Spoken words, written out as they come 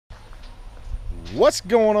What's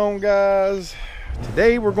going on, guys?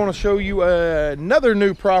 Today we're going to show you another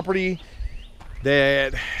new property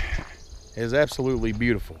that is absolutely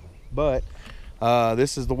beautiful, but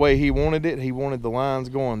this is the way he wanted it. He wanted the lines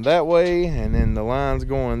going that way and then the lines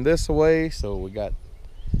going this way, so we got,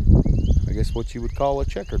 I guess, what you would call a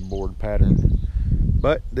checkered board pattern.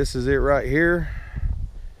 But this is it right here,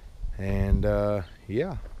 and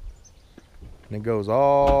yeah, and it goes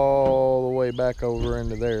all the way back over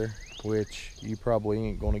into there, which you probably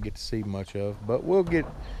ain't going to get to see much of, but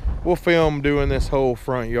we'll film doing this whole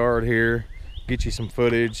front yard here, get you some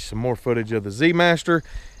footage, some more footage of the Z-Master,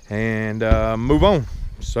 and move on.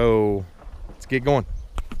 So let's get going.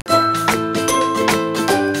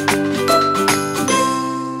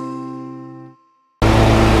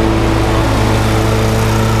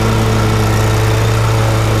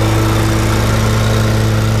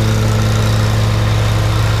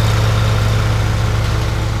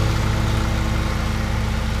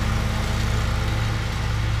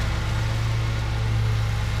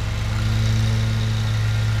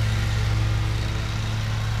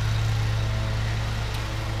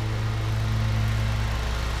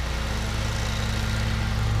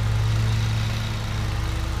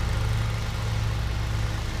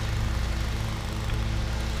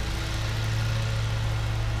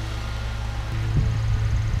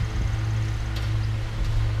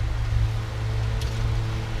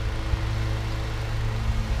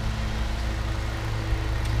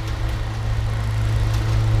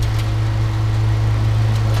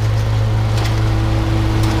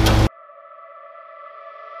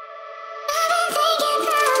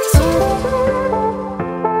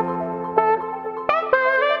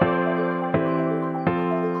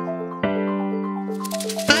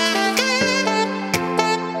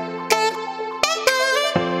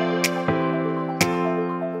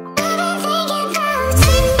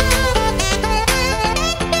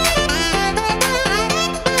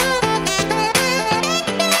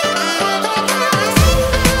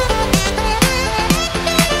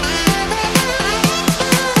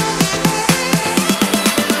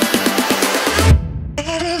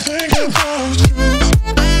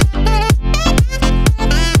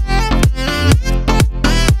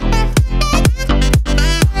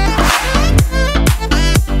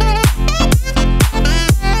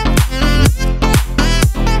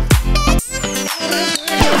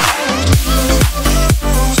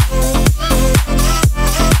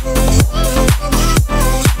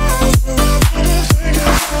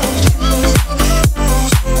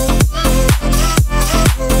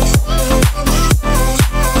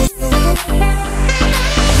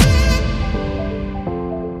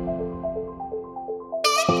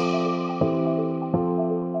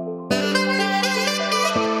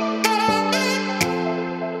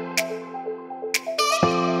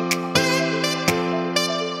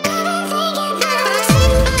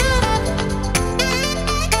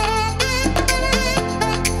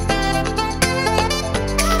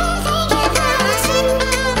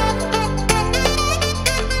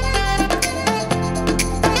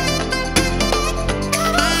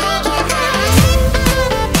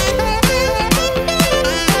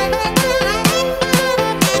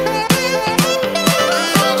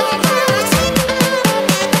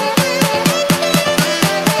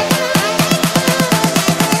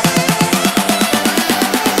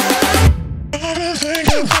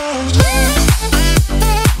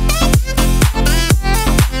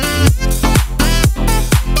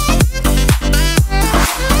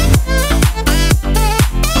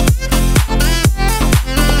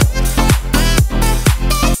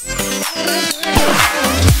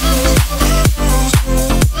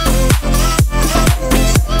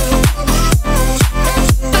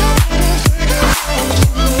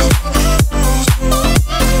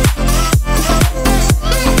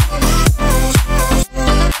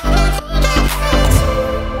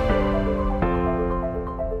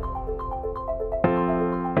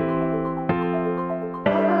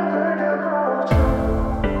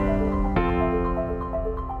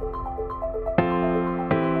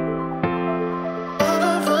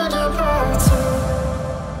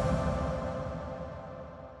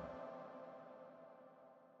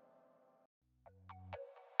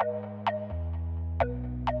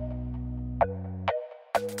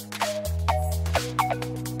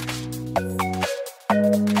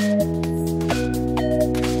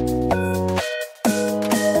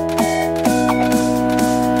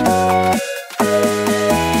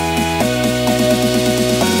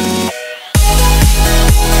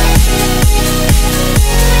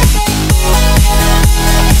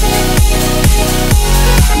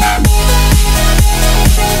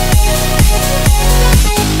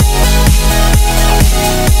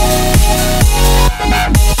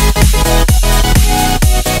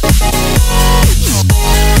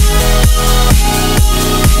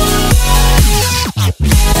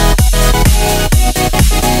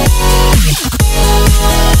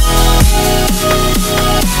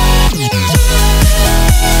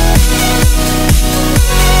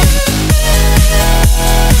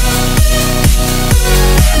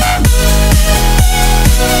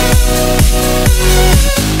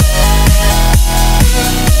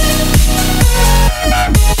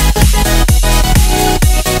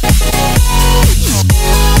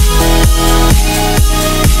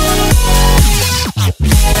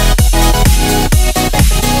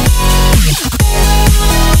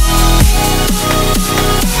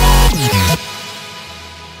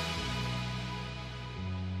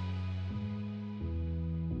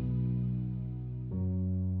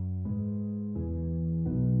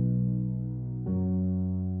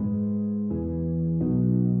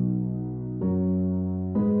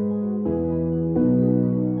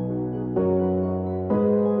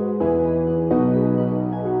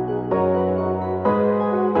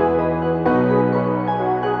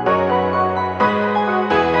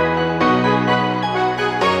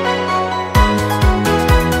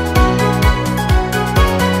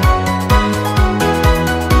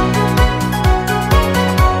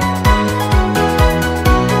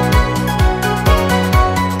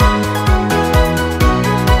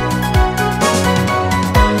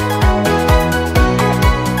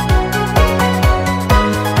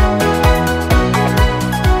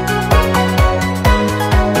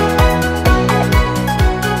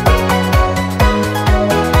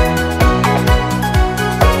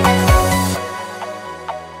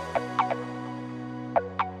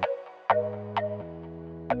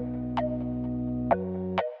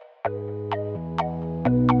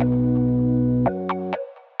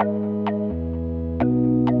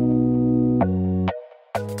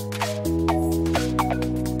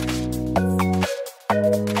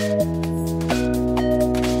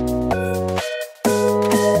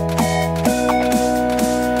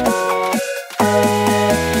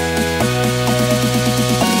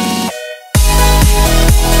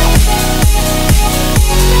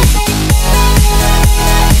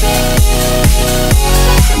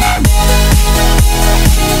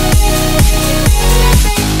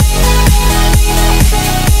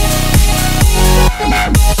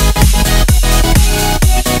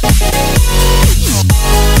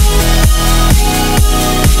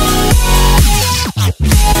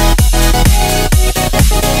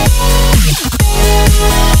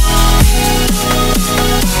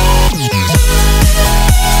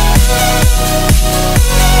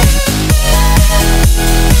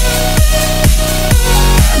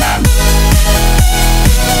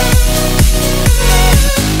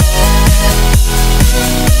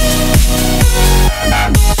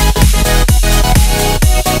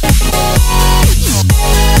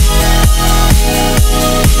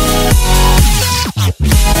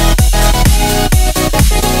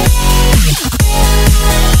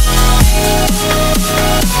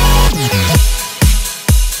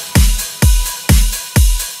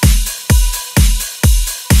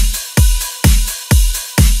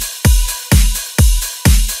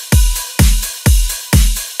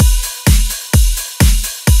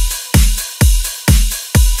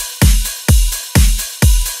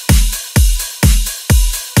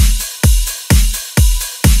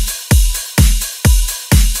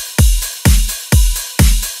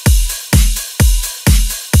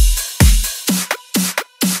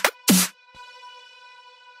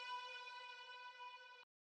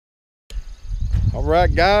 All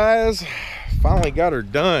right, guys, finally got her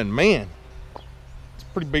done. Man, it's a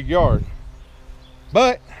pretty big yard,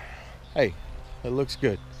 but hey, it looks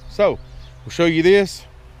good. So we'll show you this,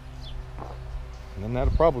 and then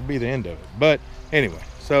that'll probably be the end of it. But anyway,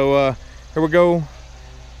 so here we go.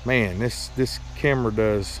 Man, this camera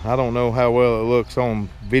does, I don't know how well it looks on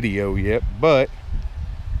video yet, but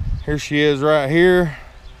here she is right here,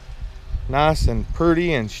 nice and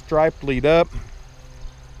pretty and striped lead up.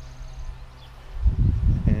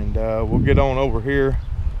 And we'll get on over here,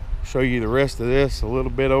 show you the rest of this a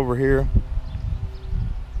little bit over here.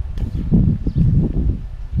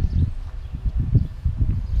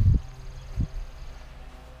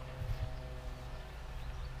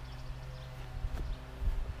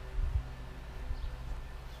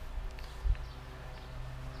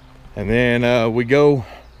 And then we go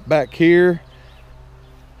back here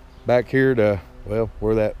to, well,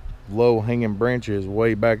 where that low hanging branch is,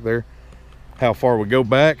 way back there. How far we go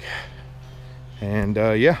back, and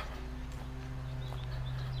yeah.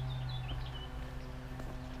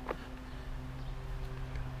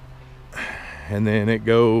 And then it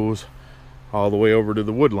goes all the way over to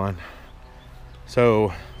the wood line.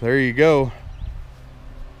 So there you go.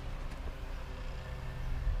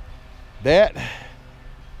 That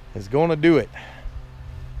is going to do it.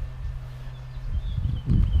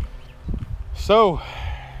 So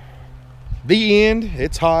the end,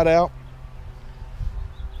 it's hot out.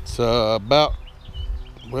 It's about,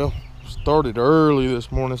 well, started early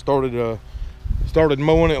this morning. Started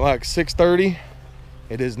mowing at like 6:30.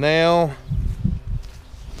 It is now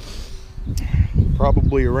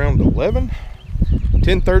probably around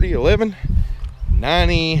 10:30, 11.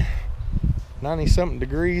 90 something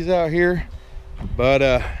degrees out here. But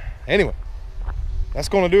anyway, that's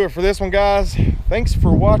going to do it for this one, guys. Thanks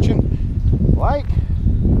for watching. Like,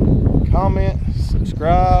 comment,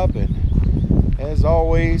 subscribe, and as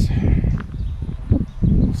always,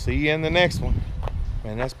 we'll see you in the next one.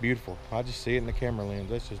 Man, that's beautiful. I just see it in the camera lens.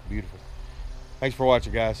 That's just beautiful. Thanks for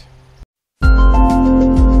watching, guys.